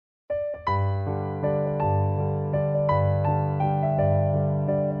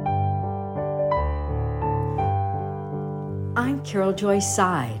I'm Carol Joy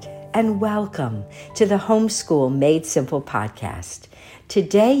Seid, and welcome to the Homeschool Made Simple podcast.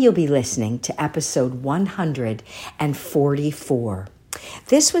 Today you'll be listening to episode 144.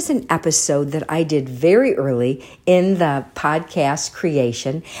 This was an episode that I did very early in the podcast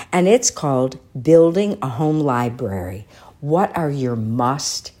creation, and it's called Building a Home Library. What are your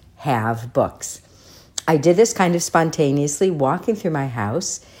must-have books? I did this kind of spontaneously walking through my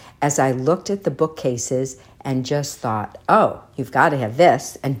house as I looked at the bookcases and just thought, oh, you've got to have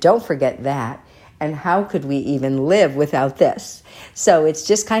this, and don't forget that, and how could we even live without this? So it's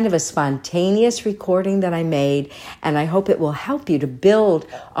just kind of a spontaneous recording that I made, and I hope it will help you to build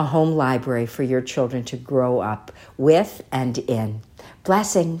a home library for your children to grow up with and in.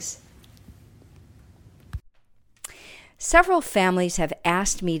 Blessings. Several families have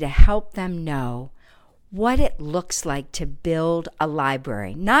asked me to help them know what it looks like to build a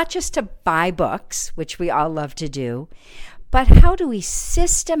library, not just to buy books, which we all love to do, but how do we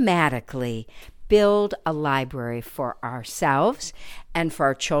systematically build a library for ourselves and for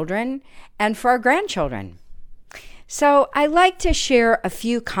our children and for our grandchildren. So I like to share a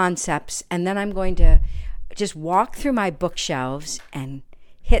few concepts, and then I'm going to just walk through my bookshelves and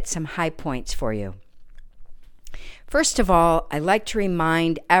hit some high points for you. First of all, I like to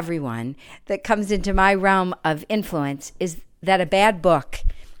remind everyone that comes into my realm of influence is that a bad book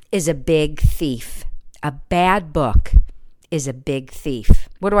is a big thief. A bad book is a big thief.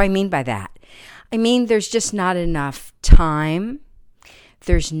 What do I mean by that? I mean there's just not enough time,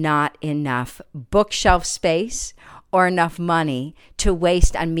 there's not enough bookshelf space, or enough money to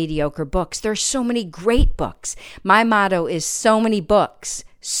waste on mediocre books. There's so many great books. My motto is so many books,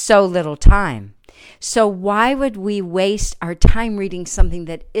 so little time. So why would we waste our time reading something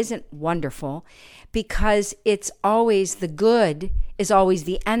that isn't wonderful? Because it's always the good is always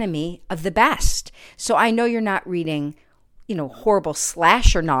the enemy of the best. So I know you're not reading, horrible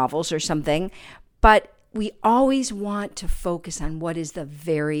slasher novels or something, but we always want to focus on what is the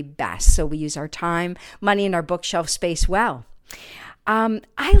very best. So we use our time, money, and our bookshelf space well.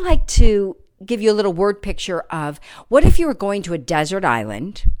 I like to give you a little word picture of what if you were going to a desert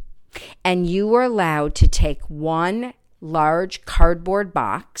island and you were allowed to take one large cardboard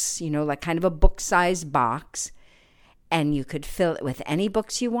box, like kind of a book-sized box, and you could fill it with any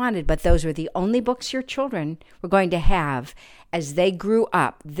books you wanted, but those were the only books your children were going to have as they grew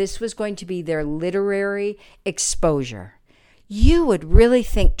up. This was going to be their literary exposure. You would really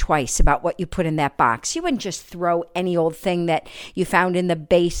think twice about what you put in that box. You wouldn't just throw any old thing that you found in the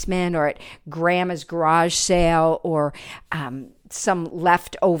basement or at grandma's garage sale or some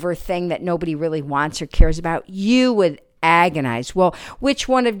leftover thing that nobody really wants or cares about. You would agonize. Well, which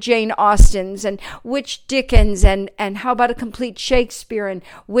one of Jane Austen's and which Dickens and how about a complete Shakespeare and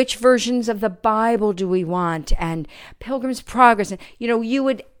which versions of the Bible do we want and Pilgrim's Progress? And, you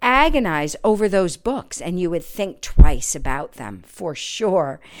would agonize over those books and you would think twice about them for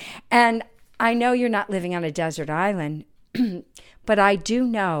sure. And I know you're not living on a desert island, but I do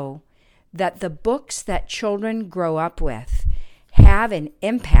know that the books that children grow up with have an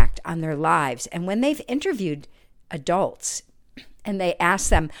impact on their lives. And when they've interviewed adults and they ask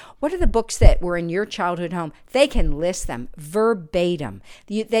them, what are the books that were in your childhood home? They can list them verbatim.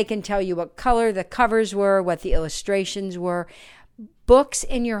 They can tell you what color the covers were, what the illustrations were. Books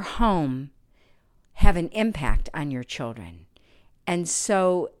in your home have an impact on your children. And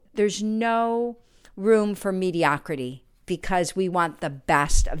so there's no room for mediocrity because we want the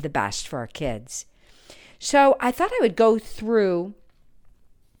best of the best for our kids. So I thought I would go through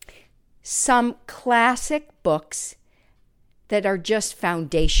some classic books that are just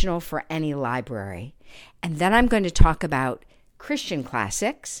foundational for any library. And then I'm going to talk about Christian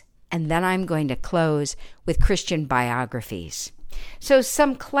classics, and then I'm going to close with Christian biographies. So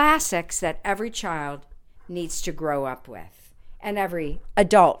some classics that every child needs to grow up with, and every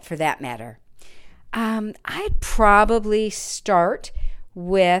adult for that matter. I'd probably start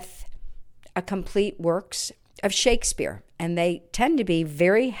with a complete works of Shakespeare, and they tend to be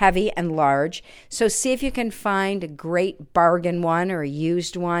very heavy and large. So see if you can find a great bargain one or a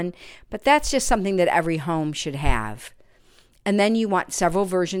used one, but that's just something that every home should have. And then you want several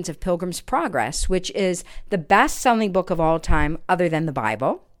versions of Pilgrim's Progress, which is the best-selling book of all time other than the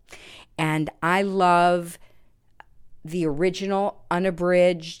Bible. And I love the original,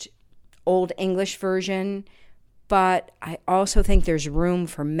 unabridged, Old English version, but I also think there's room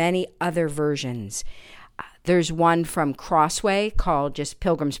for many other versions. There's one from Crossway called just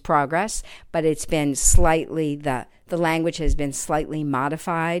Pilgrim's Progress, but it's been slightly, the language has been slightly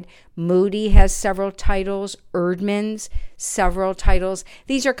modified. Moody has several titles, Erdman's several titles.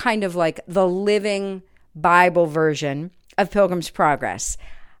 These are kind of like the living Bible version of Pilgrim's Progress.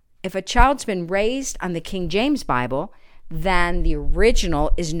 If a child's been raised on the King James Bible, then the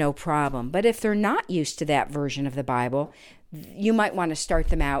original is no problem. But if they're not used to that version of the Bible, you might want to start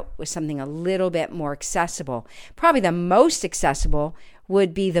them out with something a little bit more accessible. Probably the most accessible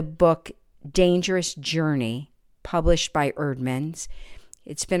would be the book Dangerous Journey, published by Eerdmans.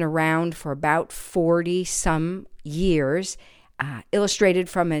 It's been around for about 40 some years, illustrated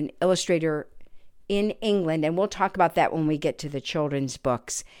from an illustrator in England. And we'll talk about that when we get to the children's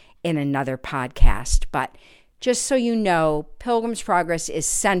books in another podcast. But just so you know, Pilgrim's Progress is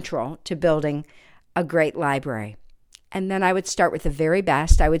central to building a great library. And then I would start with the very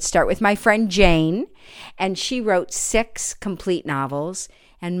best. I would start with my friend Jane, and she wrote 6 complete novels.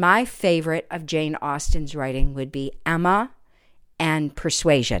 And my favorite of Jane Austen's writing would be Emma and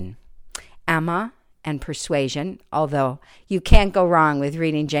Persuasion. Emma and Persuasion, although you can't go wrong with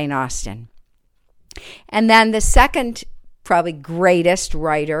reading Jane Austen. And then the second, probably greatest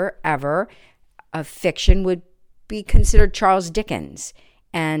writer ever of fiction would be considered Charles Dickens.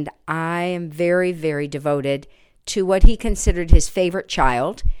 And I am very, very devoted to what he considered his favorite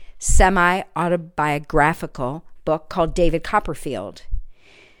child, semi-autobiographical book called David Copperfield.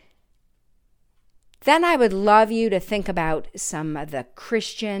 Then I would love you to think about some of the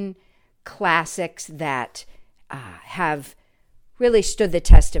Christian classics that have really stood the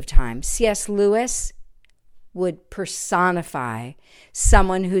test of time. C.S. Lewis would personify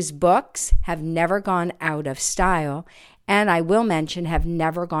someone whose books have never gone out of style, and I will mention have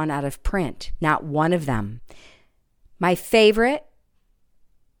never gone out of print, not one of them. My favorite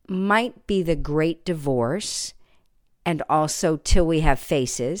might be The Great Divorce and also Till We Have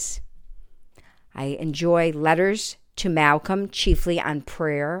Faces. I enjoy Letters to Malcolm, chiefly on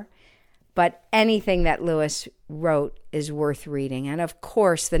prayer, but anything that Lewis wrote is worth reading. And of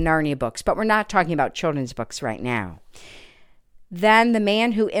course, the Narnia books, but we're not talking about children's books right now. Then the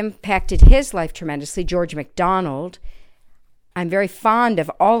man who impacted his life tremendously, George MacDonald. I'm very fond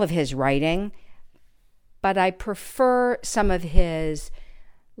of all of his writing, but I prefer some of his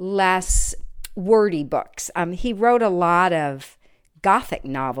less wordy books. He wrote a lot of Gothic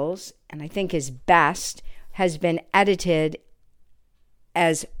novels, and I think his best has been edited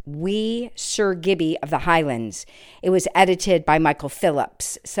as Wee Sir Gibbie of the Highlands. It was edited by Michael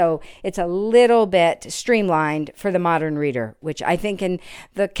Phillips, so it's a little bit streamlined for the modern reader, which I think in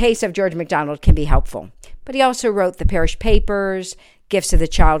the case of George MacDonald can be helpful. But he also wrote The Parish Papers, Gifts of the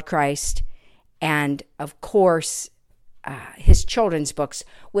Child Christ, and of course, his children's books,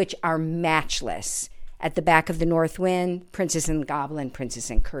 which are matchless. At the Back of the North Wind, Princess and the Goblin, Princess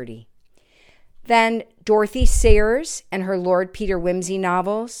and Curdie. Then Dorothy Sayers and her Lord Peter Wimsey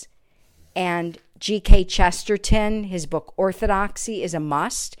novels, and G.K. Chesterton, his book Orthodoxy is a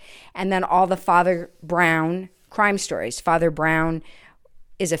must, and then all the Father Brown crime stories. Father Brown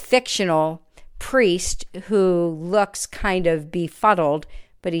is a fictional priest who looks kind of befuddled,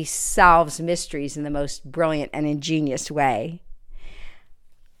 but he solves mysteries in the most brilliant and ingenious way.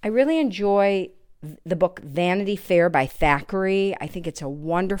 I really enjoy the book Vanity Fair by Thackeray. I think it's a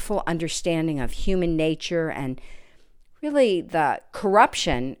wonderful understanding of human nature and really the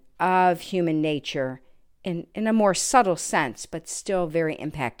corruption of human nature in a more subtle sense, but still very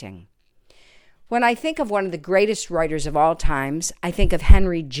impacting. When I think of one of the greatest writers of all times, I think of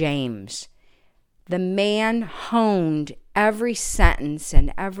Henry James. The man honed every sentence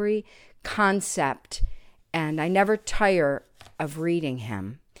and every concept, and I never tire of reading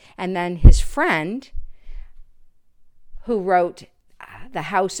him. And then his friend, who wrote The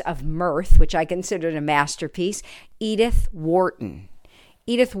House of Mirth, which I considered a masterpiece, Edith Wharton.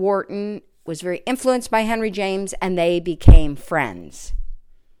 Edith Wharton was very influenced by Henry James, and they became friends.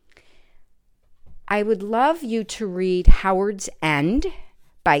 I would love you to read Howard's End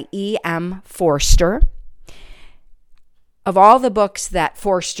by E.M. Forster. Of all the books that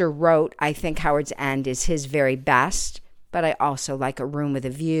Forster wrote, I think Howard's End is his very best. But I also like A Room with a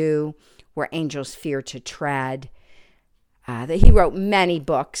View, Where Angels Fear to Tread. He wrote many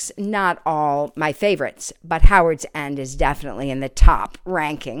books, not all my favorites, but Howard's End is definitely in the top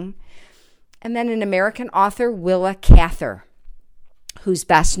ranking. And then an American author, Willa Cather, who's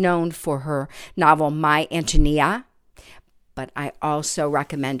best known for her novel My Antonia. But I also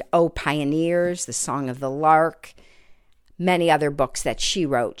recommend O Pioneers, The Song of the Lark, many other books that she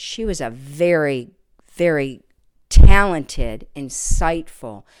wrote. She was a very, very talented,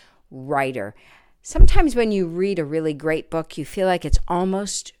 insightful writer. Sometimes when you read a really great book, you feel like it's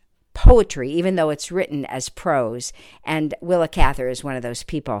almost poetry, even though it's written as prose. And Willa Cather is one of those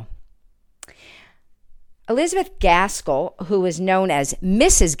people. Elizabeth Gaskell, who was known as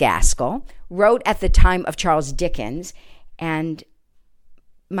Mrs. Gaskell, wrote at the time of Charles Dickens, And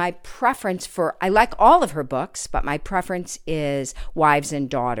my preference I like all of her books, but my preference is Wives and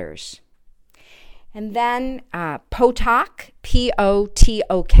Daughters. And then Potok,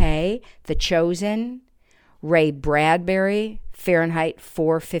 P-O-T-O-K, The Chosen, Ray Bradbury, Fahrenheit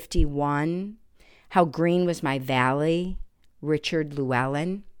 451, How Green Was My Valley, Richard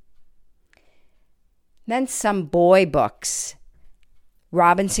Llewellyn. Then some boy books,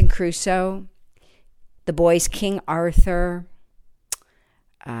 Robinson Crusoe, The Boy's King Arthur,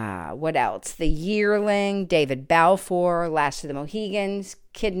 what else? The Yearling, David Balfour, Last of the Mohegans,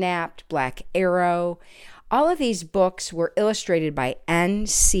 Kidnapped, Black Arrow. All of these books were illustrated by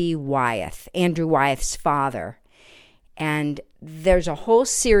N.C. Wyeth, Andrew Wyeth's father. And there's a whole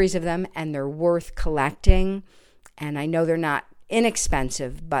series of them, and they're worth collecting. And I know they're not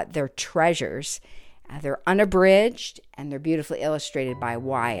inexpensive, but they're treasures. They're unabridged, and they're beautifully illustrated by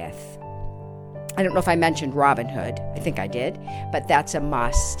Wyeth. I don't know if I mentioned Robin Hood. I think I did, but that's a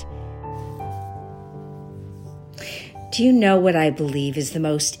must. Do you know what I believe is the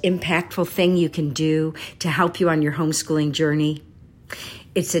most impactful thing you can do to help you on your homeschooling journey?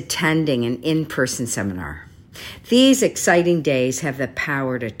 It's attending an in-person seminar. These exciting days have the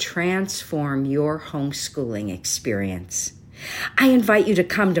power to transform your homeschooling experience. I invite you to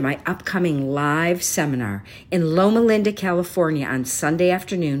come to my upcoming live seminar in Loma Linda, California on Sunday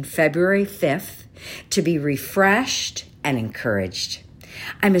afternoon, February 5th, to be refreshed and encouraged.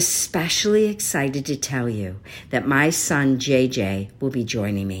 I'm especially excited to tell you that my son JJ will be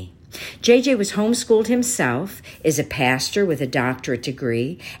joining me. JJ was homeschooled himself, is a pastor with a doctorate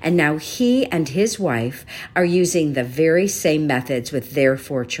degree, and now he and his wife are using the very same methods with their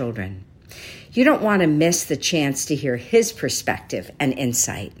 4 children. You don't want to miss the chance to hear his perspective and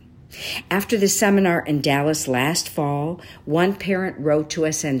insight. After the seminar in Dallas last fall, one parent wrote to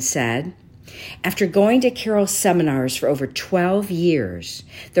us and said, "After going to Carol's seminars for over 12 years,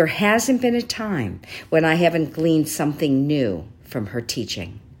 there hasn't been a time when I haven't gleaned something new from her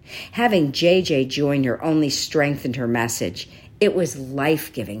teaching. Having JJ join her only strengthened her message. It was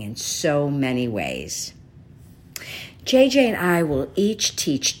life-giving in so many ways." JJ and I will each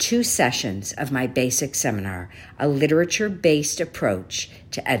teach 2 sessions of my basic seminar, a literature-based approach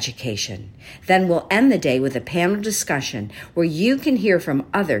to education. Then we'll end the day with a panel discussion where you can hear from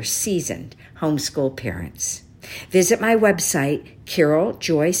other seasoned homeschool parents. Visit my website,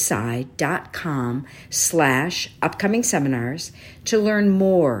 caroljoyseid.com/upcoming seminars to learn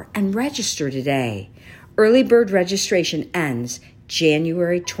more and register today. Early bird registration ends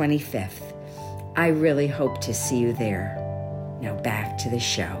January 25th. I really hope to see you there. Now back to the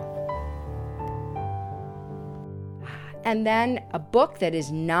show. And then a book that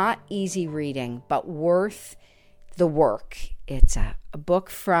is not easy reading, but worth the work. It's a book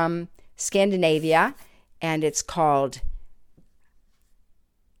from Scandinavia, and it's called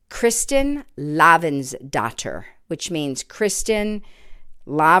Kristin Lavransdatter, which means Kristin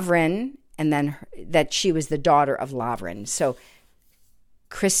Lavran, and then that she was the daughter of Lavran. So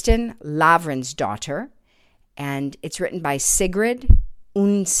Kristin Lavransdatter, and it's written by Sigrid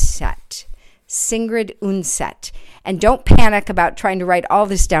Undset. Sigrid Undset. And don't panic about trying to write all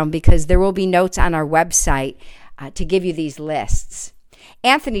this down, because there will be notes on our website to give you these lists.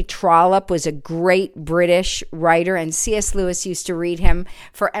 Anthony Trollope was a great British writer, and C.S. Lewis used to read him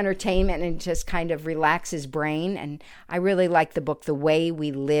for entertainment and just kind of relax his brain. And I really like the book, The Way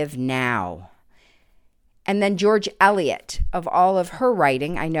We Live Now. And then George Eliot, of all of her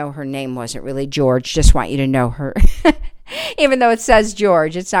writing, I know her name wasn't really George, just want you to know her. Even though it says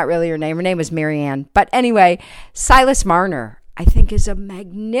George, it's not really her name. Her name was Marianne. But anyway, Silas Marner, I think, is a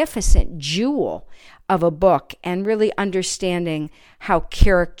magnificent jewel of a book, and really understanding how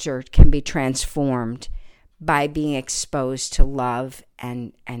character can be transformed by being exposed to love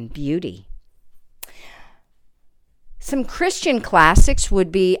and beauty. Some Christian classics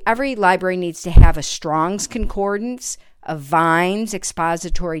would be, every library needs to have a Strong's Concordance, a Vine's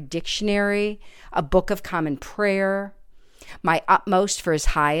Expository Dictionary, a Book of Common Prayer, My Utmost for His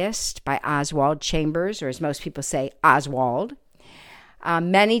Highest by Oswald Chambers, or as most people say, Oswald.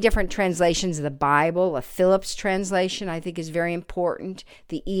 Many different translations of the Bible. A Phillips translation, I think, is very important.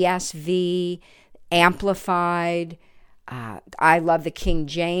 The ESV, Amplified. I love the King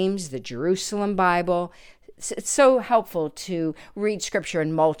James, the Jerusalem Bible. It's so helpful to read Scripture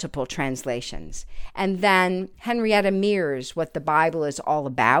in multiple translations. And then Henrietta Mears, What the Bible is All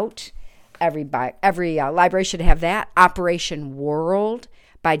About. Every library should have that. Operation World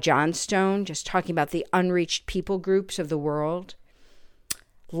by Johnstone, just talking about the unreached people groups of the world.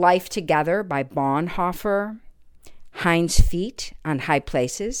 Life Together by Bonhoeffer. Hind's Feet on High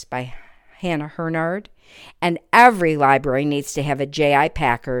Places by Hannah Hurnard. And every library needs to have a J.I.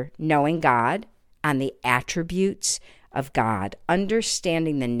 Packer, Knowing God, on the attributes of God,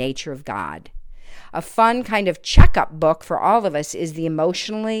 understanding the nature of God. A fun kind of checkup book for all of us is The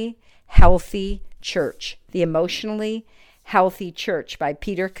Emotionally Healthy Church. The Emotionally Healthy Church by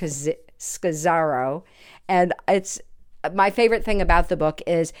Peter Scazzaro. And it's my favorite thing about the book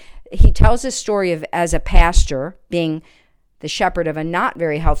is he tells a story of as a pastor being the shepherd of a not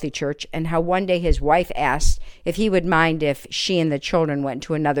very healthy church, and how one day his wife asked if he would mind if she and the children went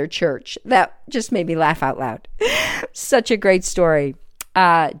to another church. That just made me laugh out loud. Such a great story.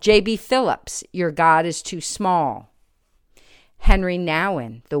 J.B. Phillips, Your God is Too Small. Henry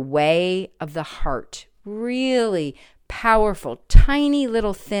Nouwen, The Way of the Heart. Really powerful, tiny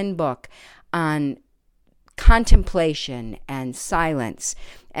little thin book on contemplation and silence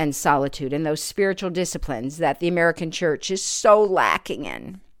and solitude and those spiritual disciplines that the American church is so lacking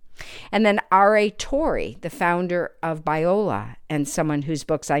in. And then R.A. Torrey, the founder of Biola, and someone whose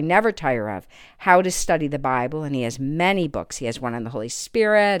books I never tire of, How to Study the Bible, and he has many books. He has one on the Holy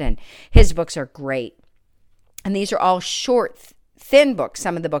Spirit, and his books are great. And these are all short, thin books,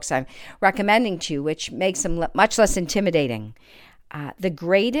 some of the books I'm recommending to you, which makes them much less intimidating. The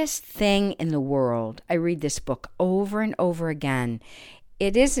greatest thing in the world, I read this book over and over again.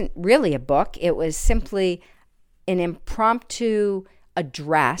 It isn't really a book. It was simply an impromptu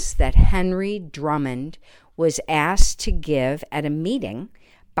address that Henry Drummond was asked to give at a meeting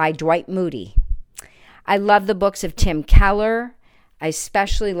by Dwight Moody. I love the books of Tim Keller. I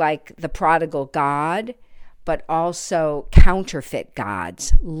especially like The Prodigal God, but also Counterfeit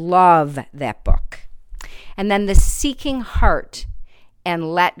Gods. Love that book. And then The Seeking Heart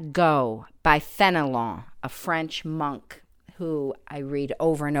and Let Go by Fenelon, a French monk who I read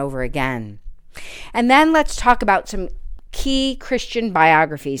over and over again. And then let's talk about some key Christian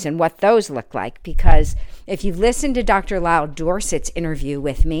biographies and what those look like, because if you've listened to Dr. Lyle Dorsett's interview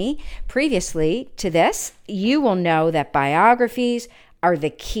with me previously to this, you will know that biographies are the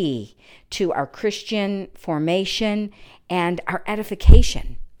key to our Christian formation and our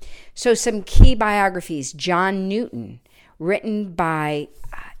edification. So some key biographies: John Newton, written by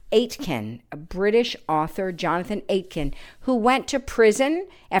Aitken, a British author, Jonathan Aitken, who went to prison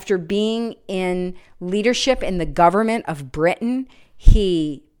after being in leadership in the government of Britain.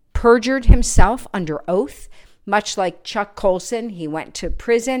 He perjured himself under oath, much like Chuck Colson. He went to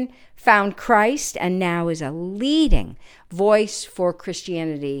prison, found Christ, and now is a leading voice for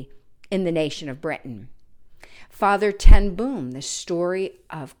Christianity in the nation of Britain. Father Ten Boom, the story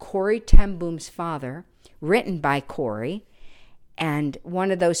of Corrie Ten Boom's father, written by Corrie, and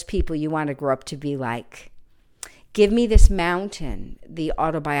one of those people you want to grow up to be like. Give Me This Mountain, the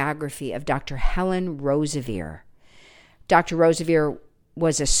autobiography of Dr. Helen Roseveare. Dr. Roseveare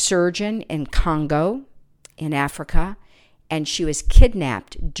was a surgeon in Congo, in Africa, and she was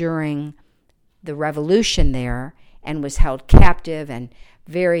kidnapped during the revolution there and was held captive, and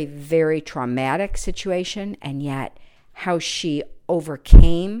very, very traumatic situation, and yet how she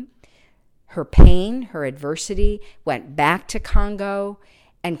overcame her pain, her adversity, went back to Congo,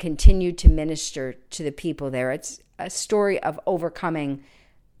 and continued to minister to the people there. It's a story of overcoming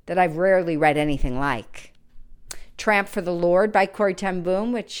that I've rarely read anything like. Tramp for the Lord by Corrie Ten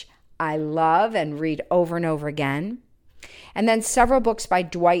Boom, which I love and read over and over again. And then several books by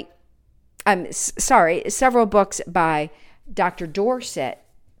Dr. Dorset,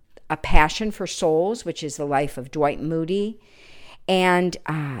 A Passion for Souls, which is the life of Dwight Moody, and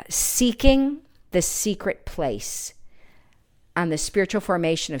Seeking the Secret Place on the spiritual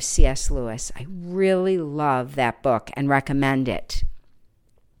formation of C.S. Lewis. I really love that book and recommend it.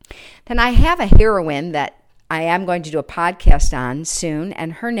 Then I have a heroine that I am going to do a podcast on soon,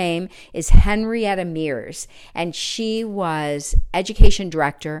 and her name is Henrietta Mears, and she was education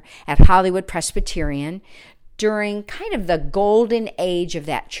director at Hollywood Presbyterian during kind of the golden age of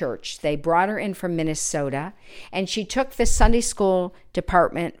that church. They brought her in from Minnesota, and she took the Sunday school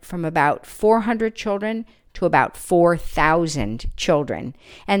department from about 400 children to about 4,000 children.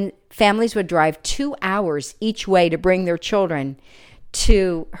 And families would drive 2 hours each way to bring their children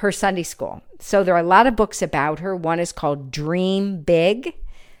to her Sunday school. So there are a lot of books about her. One is called Dream Big,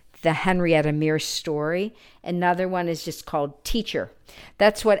 the Henrietta Mears story. Another one is just called Teacher.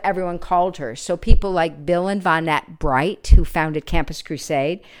 That's what everyone called her. So people like Bill and Vonette Bright, who founded Campus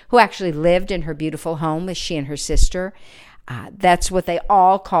Crusade, who actually lived in her beautiful home with she and her sister, that's what they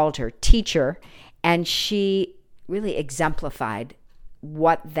all called her, Teacher. And she really exemplified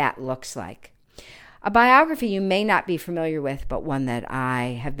what that looks like. A biography you may not be familiar with, but one that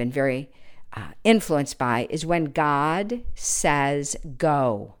I have been very influenced by, is When God Says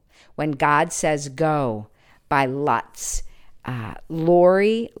Go, When God Says Go by Lutz.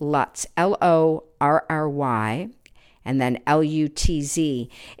 Lori Lutz, Lorry, and then Lutz.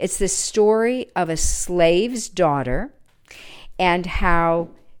 It's the story of a slave's daughter and how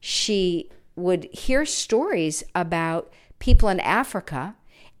she would hear stories about people in Africa,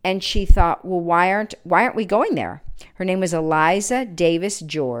 and she thought, well, why aren't we going there? Her name was Eliza Davis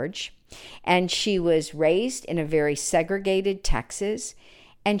George, and she was raised in a very segregated Texas,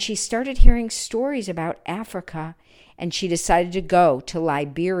 and she started hearing stories about Africa, and she decided to go to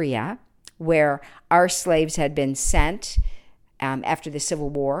Liberia, where our slaves had been sent after the Civil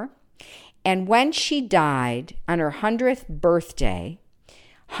War. And when she died on her 100th birthday,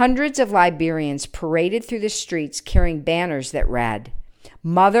 hundreds of Liberians paraded through the streets carrying banners that read,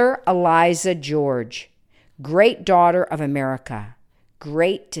 "Mother Eliza George, great daughter of America,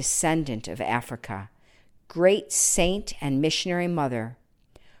 great descendant of Africa, great saint and missionary mother.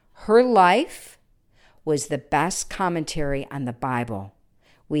 Her life was the best commentary on the Bible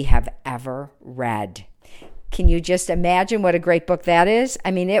we have ever read." Can you just imagine what a great book that is?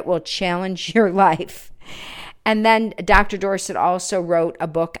 I mean, it will challenge your life. And then Dr. Dorsett also wrote a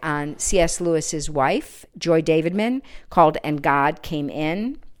book on C.S. Lewis's wife, Joy Davidman, called And God Came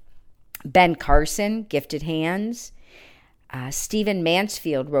In. Ben Carson, Gifted Hands. Stephen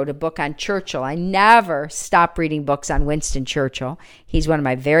Mansfield wrote a book on Churchill. I never stop reading books on Winston Churchill. He's one of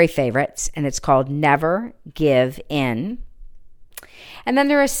my very favorites, and it's called Never Give In. And then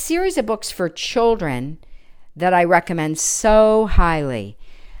there are a series of books for children that I recommend so highly.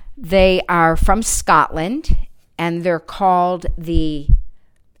 They are from Scotland, and they're called the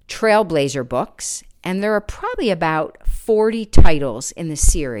Trailblazer books, and there are probably about 40 titles in the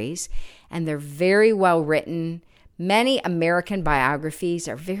series, and they're very well written. Many American biographies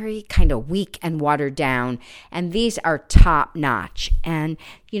are very kind of weak and watered down, and these are top notch. And,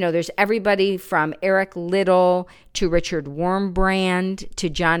 there's everybody from Eric Liddell to Richard Wurmbrand to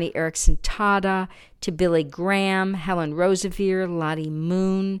Johnny Erickson Tada to Billy Graham, Helen Roseveare, Lottie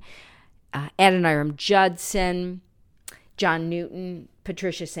Moon, Adoniram Judson, John Newton,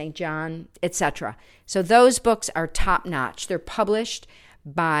 Patricia St. John, etc. So those books are top notch. They're published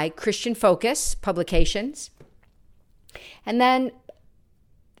by Christian Focus Publications. And then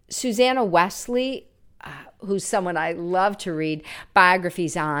Susanna Wesley, who's someone I love to read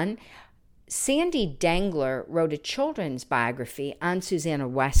biographies on. Sandy Dangler wrote a children's biography on Susanna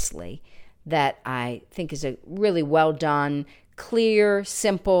Wesley that I think is a really well done, clear,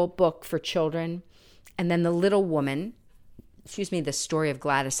 simple book for children. And then The Little Woman, the story of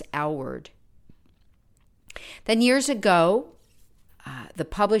Gladys Aylward. Then years ago, the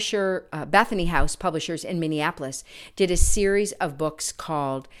publisher, Bethany House Publishers in Minneapolis, did a series of books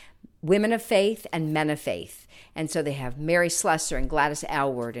called Women of Faith and Men of Faith. And so they have Mary Slessor and Gladys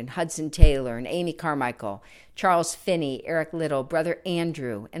Aylward and Hudson Taylor and Amy Carmichael, Charles Finney, Eric Liddell, Brother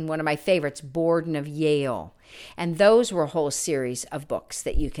Andrew, and one of my favorites, Borden of Yale. And those were a whole series of books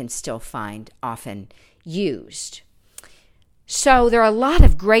that you can still find often used. So there are a lot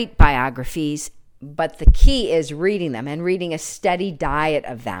of great biographies, but the key is reading them and reading a steady diet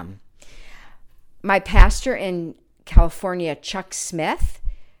of them. My pastor in California, Chuck Smith,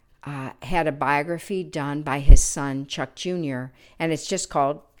 had a biography done by his son, Chuck Jr., and it's just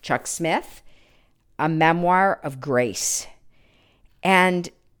called Chuck Smith, A Memoir of Grace. And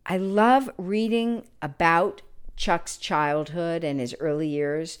I love reading about Chuck's childhood and his early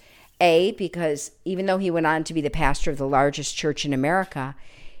years, because even though he went on to be the pastor of the largest church in America,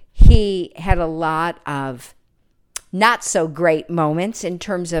 he had a lot of not so great moments in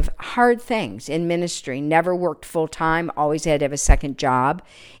terms of hard things in ministry. Never worked full time, always had to have a second job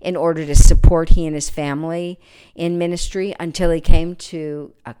in order to support he and his family in ministry until he came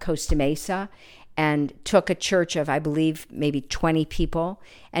to Costa Mesa and took a church of, I believe, maybe 20 people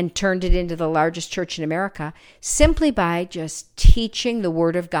and turned it into the largest church in America simply by just teaching the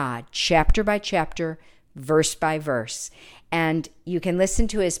Word of God, chapter by chapter, verse by verse. And you can listen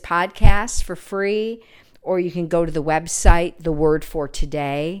to his podcast for free, or you can go to the website, The Word for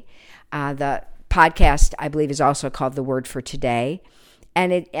Today. The podcast, I believe, is also called The Word for Today.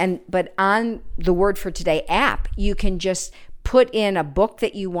 But on the Word for Today app, you can just put in a book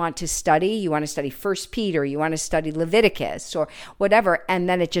that you want to study. You want to study 1 Peter, you want to study Leviticus, or whatever, and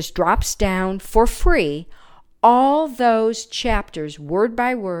then it just drops down for free all those chapters, word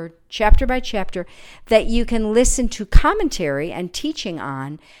by word, chapter by chapter, that you can listen to commentary and teaching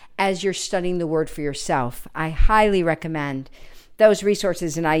on as you're studying the Word for yourself. I highly recommend those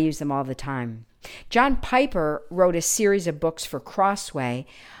resources, and I use them all the time. John Piper wrote a series of books for Crossway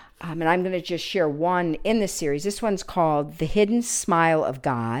and I'm going to just share one in the series. This one's called The Hidden Smile of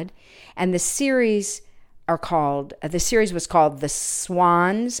God, and the series was called The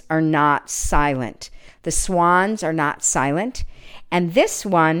Swans Are Not Silent. The Swans Are Not Silent. And this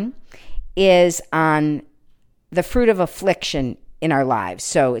one is on the fruit of affliction in our lives.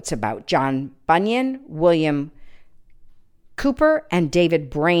 So it's about John Bunyan, William Cooper, and David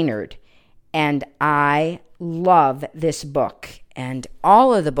Brainerd. And I love this book and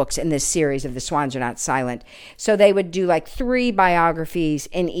all of the books in this series of The Swans Are Not Silent. So they would do like 3 biographies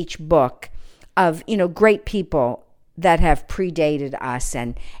in each book of, great people that have predated us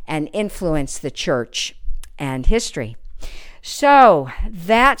and influenced the church and history. So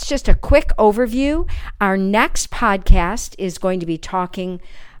that's just a quick overview. Our next podcast is going to be talking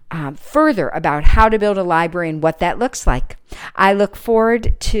further about how to build a library and what that looks like. I look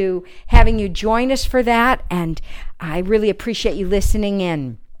forward to having you join us for that, and I really appreciate you listening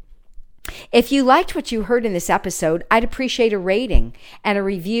in. If you liked what you heard in this episode, I'd appreciate a rating and a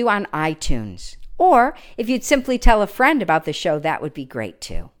review on iTunes. Or if you'd simply tell a friend about the show, that would be great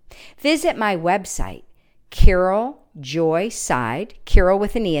too. Visit my website, Carol Joy Seid, Carol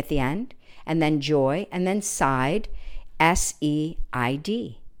with an E at the end, and then Joy, and then Seid,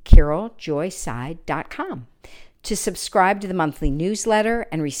 S-E-I-D, caroljoyseid.com, to subscribe to the monthly newsletter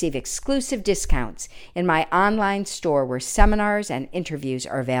and receive exclusive discounts in my online store where seminars and interviews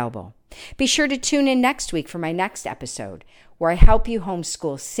are available. Be sure to tune in next week for my next episode, where I help you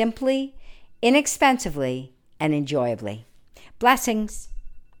homeschool simply, inexpensively, and enjoyably. Blessings.